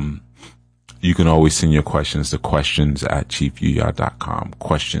 you can always send your questions to questions@chiefuyah.com,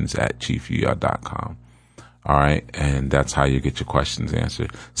 questions@chiefuyah.com. All right. And that's how you get your questions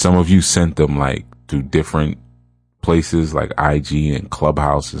answered. Some of you sent them through different places like IG and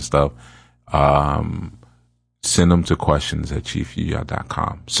Clubhouse and stuff. Send them to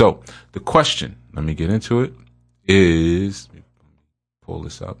questions@chiefuyah.com. So the question, let me get into it, is, let me pull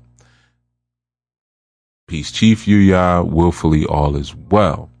this up. Peace, Chief Uyah, willfully all is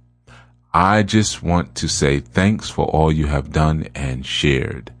well. I just want to say thanks for all you have done and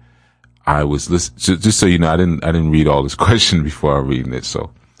shared. I was listening, just so you know, I didn't read all this question before I'm reading it.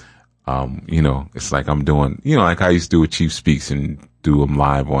 So, it's like I'm doing, like I used to do with Chief Speaks and do them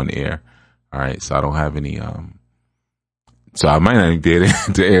live on air. All right. So I don't have any, so I might not even be able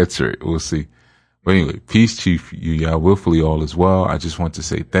to answer it. We'll see. But anyway, peace, Chief Uyah, willfully all is well. I just want to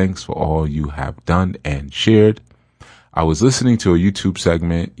say thanks for all you have done and shared. I was listening to a YouTube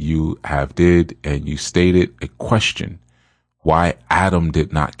segment you have did, and you stated a question, why Adam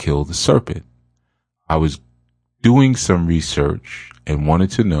did not kill the serpent. I was doing some research and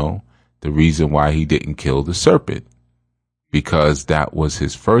wanted to know the reason why he didn't kill the serpent. Because that was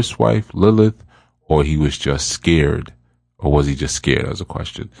his first wife, Lilith, or he was just scared. Or was he just scared? That was a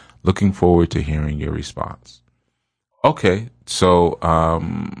question. Looking forward to hearing your response. Okay. So,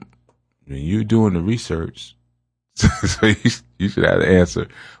 when you're doing the research, so you should have the answer.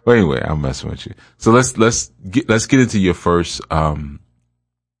 Well, anyway, I'm messing with you. So let's get into your first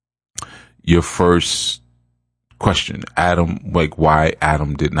question. Adam, why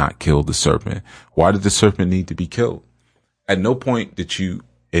Adam did not kill the serpent. Why did the serpent need to be killed? At no point did you,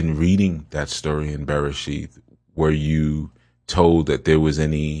 in reading that story in Bereshith, were you told that there was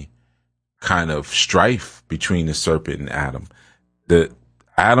any kind of strife between the serpent and Adam.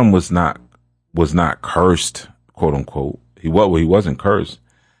 Adam was not cursed, quote unquote. He wasn't cursed,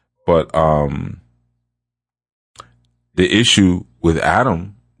 but the issue with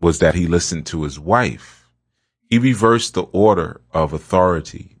Adam was that he listened to his wife. He reversed the order of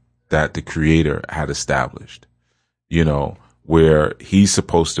authority that the Creator had established. Where he's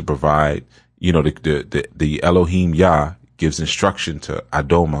supposed to provide, the Elohim Yah gives instruction to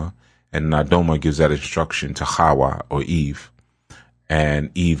Adoma, and Adoma gives that instruction to Hawa or Eve,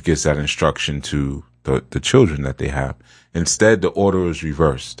 and Eve gives that instruction to the children that they have. Instead, the order is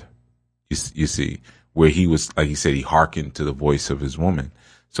reversed. You see, where he was, like he said, he hearkened to the voice of his woman.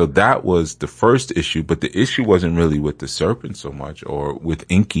 So that was the first issue, but the issue wasn't really with the serpent so much, or with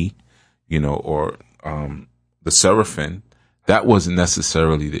Enki, or the seraphim. That wasn't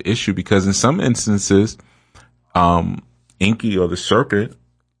necessarily the issue, because in some instances, Enki or the serpent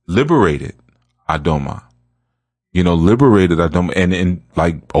liberated Adoma, and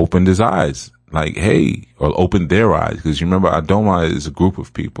opened his eyes, or opened their eyes. Because you remember, Adoma is a group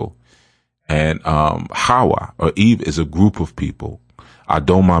of people, and Hawa or Eve is a group of people.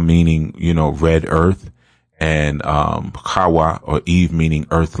 Adoma meaning, red earth, and Hawa or Eve meaning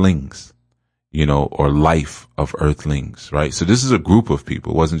earthlings, or life of earthlings, right? So this is a group of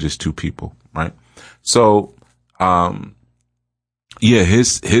people. It wasn't just two people, right? So, yeah,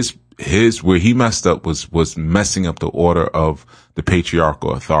 his where he messed up was messing up the order of the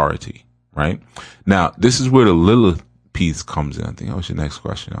patriarchal authority, right? Now, this is where the Lilith piece comes in. I think that was your next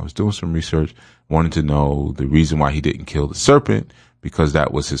question. I was doing some research, wanted to know the reason why he didn't kill the serpent, because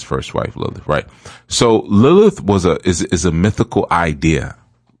that was his first wife, Lilith, right? So Lilith is a mythical idea.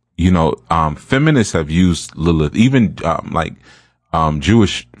 Feminists have used Lilith, even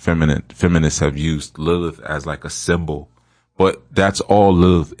Jewish feminists have used Lilith as like a symbol, but that's all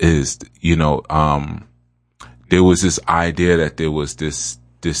Lilith is. There was this idea that there was this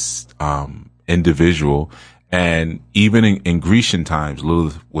individual, and even in Grecian times,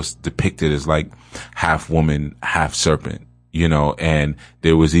 Lilith was depicted as like half woman, half serpent. And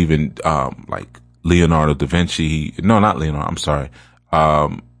there was even like Leonardo da Vinci. No, not Leonardo. I'm sorry.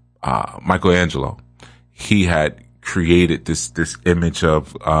 Michelangelo. He had created this image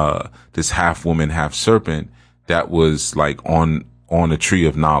of this half woman, half serpent that was like on a tree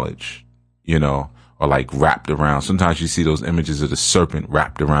of knowledge, or like wrapped around. Sometimes you see those images of the serpent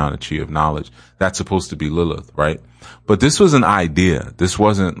wrapped around a tree of knowledge. That's supposed to be Lilith, right? But this was an idea. This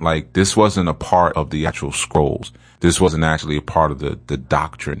wasn't a part of the actual scrolls. This wasn't actually a part of the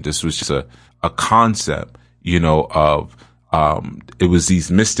doctrine. This was just a concept, of, it was these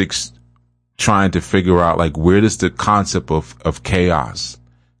mystics trying to figure out, like, where does the concept of chaos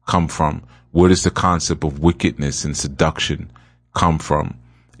come from? Where does the concept of wickedness and seduction come from?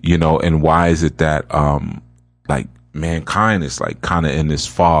 And why is it that, like, mankind is like kind of in this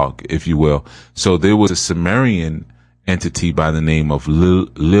fog, if you will? So there was a Sumerian entity by the name of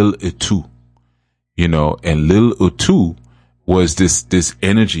Lil-Itu, and Lil-Itu was this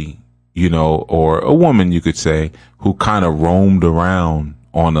energy, or a woman, you could say, who kind of roamed around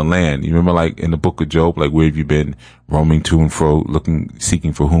on the land. You remember, like, in the book of Job, like, where have you been, roaming to and fro,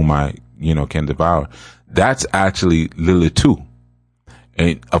 seeking for whom I, can devour? That's actually Lil-Itu.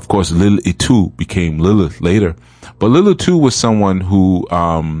 And of course, Lil-Itu became Lilith later. But Lil-Itu was someone who,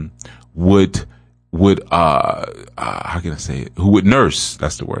 would how can I say it? Who would nurse,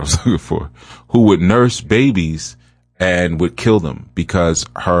 that's the word I was looking for, who would nurse babies and would kill them because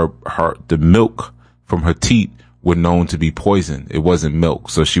the milk from her teat were known to be poison. It wasn't milk.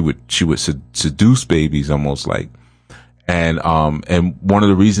 So she would seduce babies almost like, and one of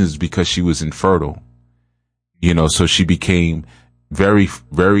the reasons is because she was infertile, so she became very,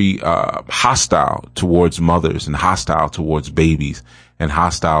 very, hostile towards mothers and hostile towards babies and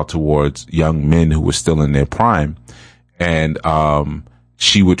hostile towards young men who were still in their prime. And,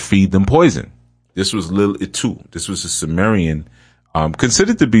 she would feed them poison. This was Lil-Itu. This was a Sumerian,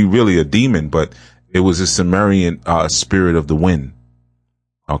 considered to be really a demon, but it was a Sumerian, spirit of the wind.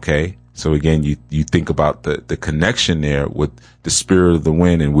 Okay. So again, you think about the connection there with the spirit of the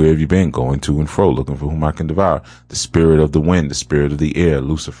wind, and where have you been? Going to and fro, looking for whom I can devour. The spirit of the wind, the spirit of the air,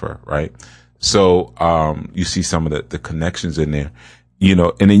 Lucifer, right? So, you see some of the connections in there,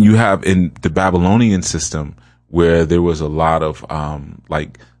 and then you have in the Babylonian system where there was a lot of,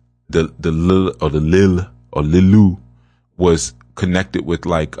 like the Lil or Lilu was connected with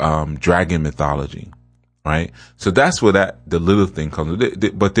like, dragon mythology. Right. So that's where the little thing comes.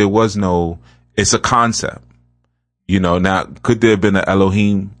 But there was it's a concept, now could there have been an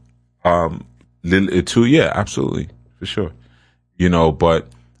Elohim, Lil-Itu? Yeah, absolutely. For sure. But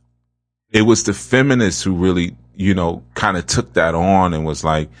it was the feminists who really, kind of took that on and was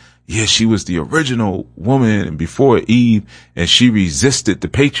like, yeah, she was the original woman and before Eve, and she resisted the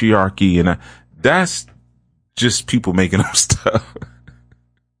patriarchy. And that's just people making up stuff.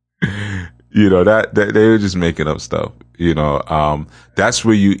 That they were just making up stuff, that's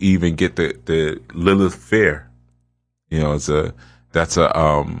where you even get the Lilith fair. That's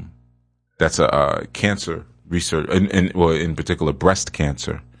a cancer research and well, in particular breast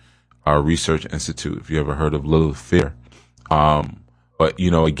cancer, research institute. If you ever heard of Lilith fair. But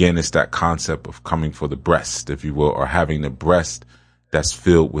again, it's that concept of coming for the breast, if you will, or having the breast that's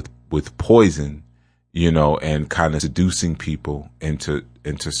filled with poison, and kind of seducing people into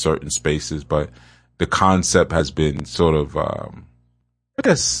certain spaces. But the concept has been sort of, I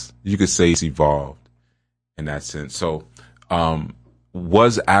guess you could say it's evolved in that sense. So,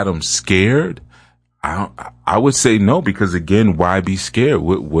 was Adam scared? I would say no, because again, why be scared?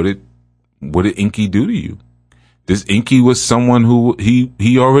 What did Enki do to you? This Enki was someone who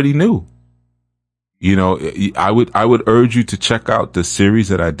he already knew. I would urge you to check out the series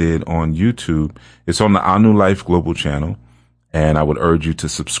that I did on YouTube. It's on the Anu Life Global channel. And I would urge you to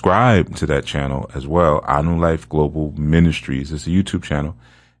subscribe to that channel as well. Anu Life Global Ministries. It's a YouTube channel.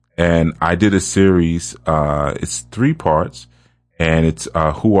 And I did a series, it's 3 parts. and it's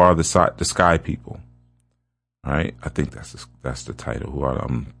who are the sky people. All right, I think that's the title.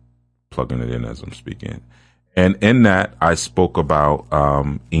 I'm plugging it in as I'm speaking, and in that I spoke about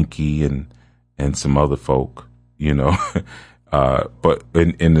Inky and some other folk, but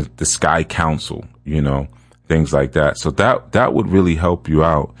in the Sky Council, things like that. So that would really help you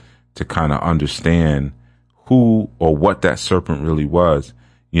out to kind of understand who or what that serpent really was.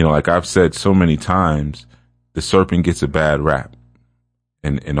 Like I've said so many times, the serpent gets a bad rap.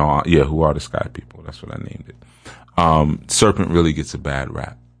 And all, who are the sky people? That's what I named it. Serpent really gets a bad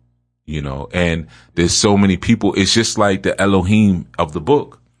rap, and there's so many people. It's just like the Elohim of the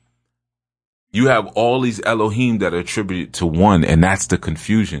book. You have all these Elohim that are attributed to one, and that's the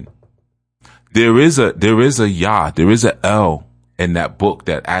confusion. There is a Yah, there is a El in that book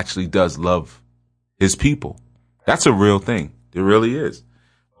that actually does love his people. That's a real thing. There really is.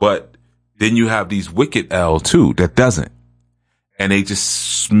 But then you have these wicked El too that doesn't. And they just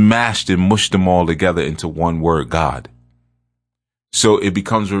smashed and mushed them all together into one word, God. So it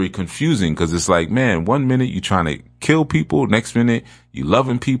becomes very confusing because it's like, man, 1 minute you're trying to kill people, next minute you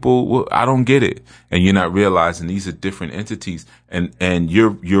loving people. Well, I don't get it. And you're not realizing these are different entities. And you're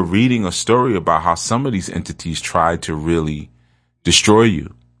reading a story about how some of these entities tried to really destroy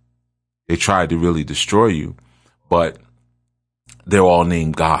you. They tried to really destroy you, but they're all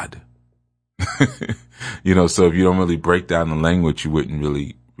named God. So if you don't really break down the language, you wouldn't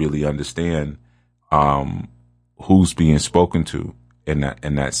really understand who's being spoken to in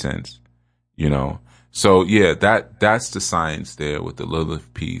that sense. So that's the science there with the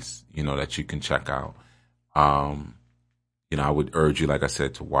Lilith piece, that you can check out. I would urge you, like I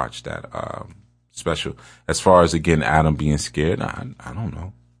said, to watch that special. As far as again Adam being scared, I don't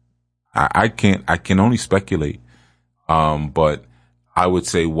know. I can only speculate. But I would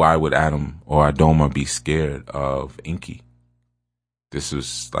say, why would Adam or Adoma be scared of Inky? This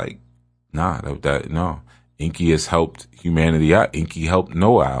was like, no. Inky has helped humanity out. Inky helped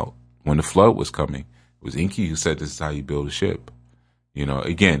Noah out when the flood was coming. It was Inky who said, this is how you build a ship.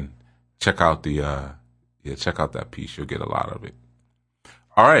 Again, check out check out that piece. You'll get a lot of it.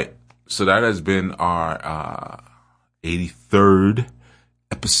 All right. So that has been our 83rd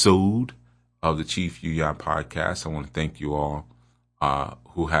episode of the Chief Yuya podcast. I want to thank you all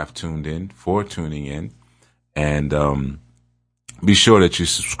who have tuned in, for tuning in, and be sure that you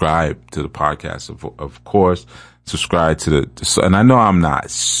subscribe to the podcast. Of course, subscribe to and I know I'm not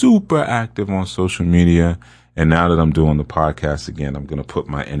super active on social media, and now that I'm doing the podcast again, I'm going to put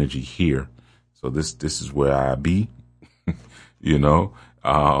my energy here. So this is where I be, this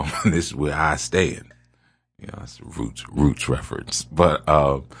is where I stand. It's a roots reference, but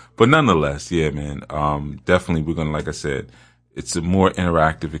nonetheless, yeah, man. Definitely we're going to, like I said, it's a more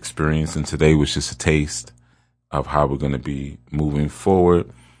interactive experience, and today was just a taste of how we're going to be moving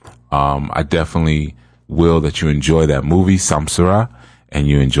forward. I definitely will that you enjoy that movie, Samsara, and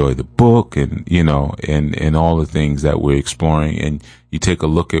you enjoy the book and, and all the things that we're exploring, and you take a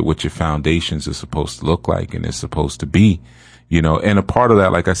look at what your foundations are supposed to look like and it's supposed to be, and a part of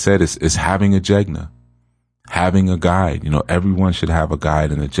that, like I said, is having a Jegna. Having a guide, everyone should have a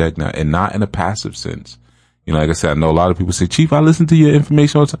guide and a Jegna, and not in a passive sense. Like I said, I know a lot of people say, Chief, I listen to your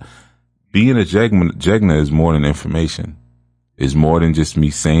information all the time. Being a Jegna is more than information. It's more than just me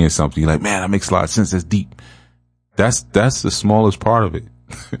saying something. You're like, man, that makes a lot of sense. That's deep. That's the smallest part of it.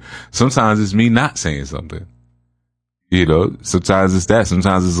 Sometimes it's me not saying something. Sometimes it's that.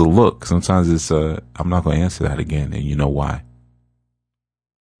 Sometimes it's a look. Sometimes it's I'm not going to answer that again, and you know why.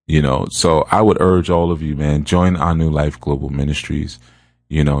 So I would urge all of you, man, join our New Life Global Ministries,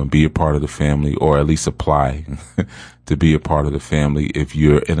 and be a part of the family, or at least apply to be a part of the family if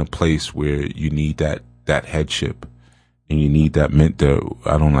you're in a place where you need that headship and you need that mentor.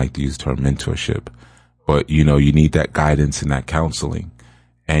 I don't like to use the term mentorship, but you need that guidance and that counseling,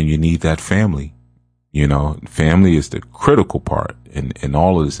 and you need that family. Family is the critical part in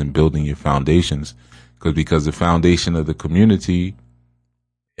all of this, in building your foundations, because the foundation of the community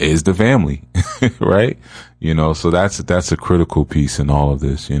is the family, right? So that's a critical piece in all of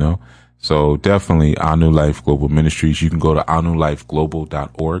this, So definitely Our New Life Global Ministries. You can go to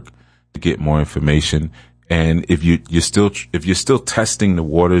ournewlifeglobal.org to get more information. And if you're still testing the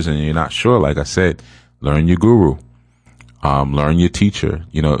waters and you're not sure, like I said, learn your guru, learn your teacher.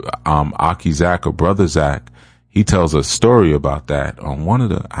 Aki Zach or Brother Zach, he tells a story about that on one of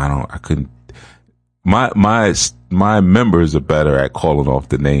the, my members are better at calling off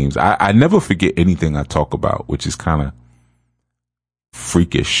the names. I never forget anything I talk about, which is kind of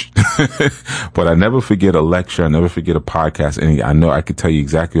freakish. But I never forget a lecture. I never forget a podcast. And I know I could tell you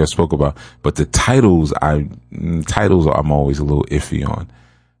exactly what I spoke about, but the titles I'm always a little iffy on.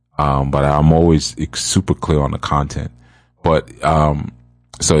 But I'm always super clear on the content. But,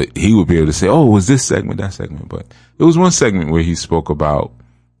 so he would be able to say, oh, it was this segment, that segment. But it was one segment where he spoke about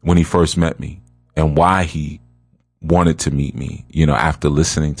when he first met me and why he wanted to meet me, after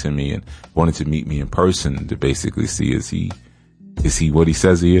listening to me, and wanted to meet me in person to basically see, is he what he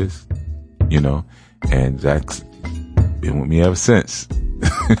says he is, and Zach's been with me ever since.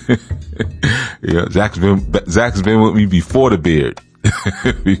 Zach's been with me before the beard,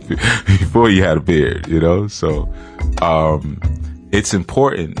 before he had a beard, so, it's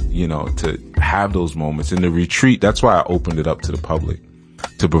important, to have those moments in the retreat. That's why I opened it up to the public,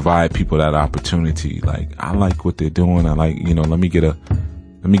 to provide people that opportunity. Like, I like what they're doing. I like, let me get an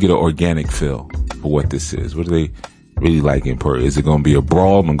organic feel for what this is. What do they really like in person? Is it going to be a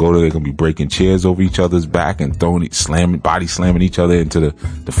brawl? I'm going to go there. They're going to be breaking chairs over each other's back and body slamming each other into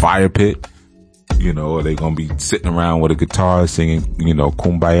the fire pit. Are they going to be sitting around with a guitar singing,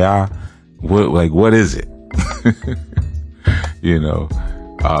 Kumbaya? What is it?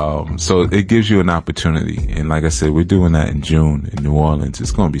 So it gives you an opportunity. And like I said, we're doing that in June in New Orleans.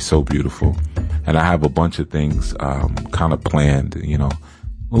 It's going to be so beautiful. And I have a bunch of things, kind of planned,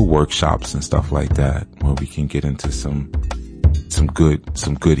 little workshops and stuff like that, where we can get into some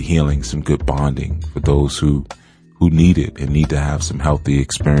good healing, some good bonding for those who need it and need to have some healthy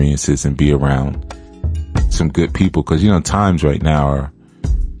experiences and be around some good people. Cause times right now are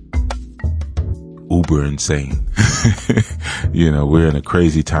uber insane. We're in a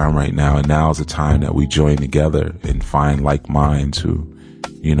crazy time right now, and now's the time that we join together and find like minds who,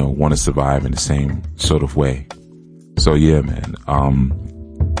 want to survive in the same sort of way. So yeah, man,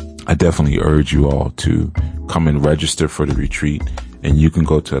 I definitely urge you all to come and register for the retreat, and you can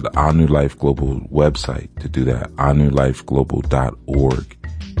go to the Our New Life Global website to do that, ournewlifeglobal.org,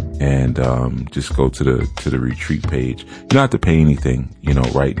 and just go to the retreat page. You don't have to pay anything,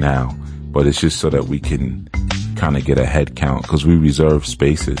 right now, but it's just so that we can kind of get a head count, because we reserve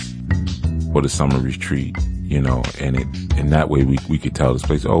spaces for the summer retreat, and that way we could tell this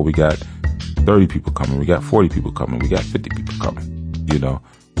place, oh, we got 30 people coming, we got 40 people coming, we got 50 people coming,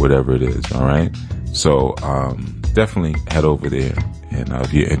 whatever it is. All right. So, definitely head over there, and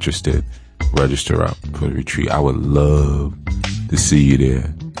if you're interested, register up for the retreat. I would love to see you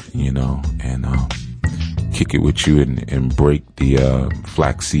there, and, kick it with you and break the,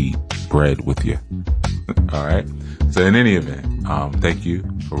 flaxseed bread with you. All right. So in any event, thank you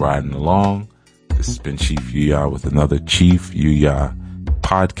for riding along. This has been Chief Yuya with another Chief Yuya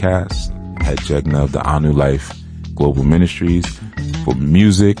podcast at Jegna of the Our New Life Global Ministries. For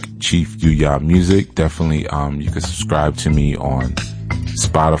music, Chief Yuya Music. Definitely, you can subscribe to me on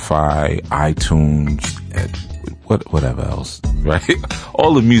Spotify, iTunes, and whatever else, right?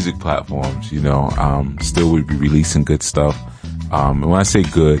 All the music platforms, still would be releasing good stuff. And when I say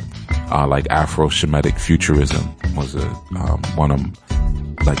good, like Afro-Shemitic Futurism was one of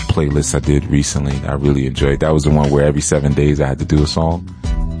like playlists I did recently that I really enjoyed. That was the one where every 7 days I had to do a song,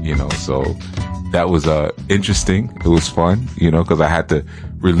 so that was interesting. It was fun, because I had to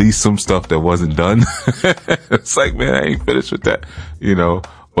release some stuff that wasn't done. It's like, man, I ain't finished with that,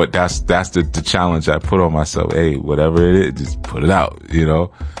 but that's the challenge I put on myself. Hey, whatever it is, just put it out,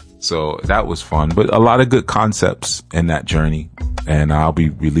 So that was fun, but a lot of good concepts in that journey. And I'll be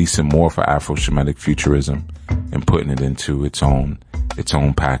releasing more for Afro-Shemitic Futurism and putting it into its own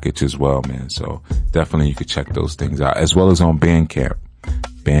package as well, man. So definitely you could check those things out, as well as on Bandcamp.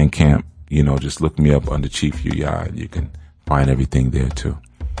 Just look me up under Chief Yuya, and you can find everything there too.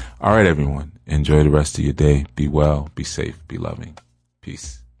 All right, everyone. Enjoy the rest of your day. Be well, be safe, be loving.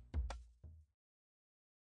 Peace.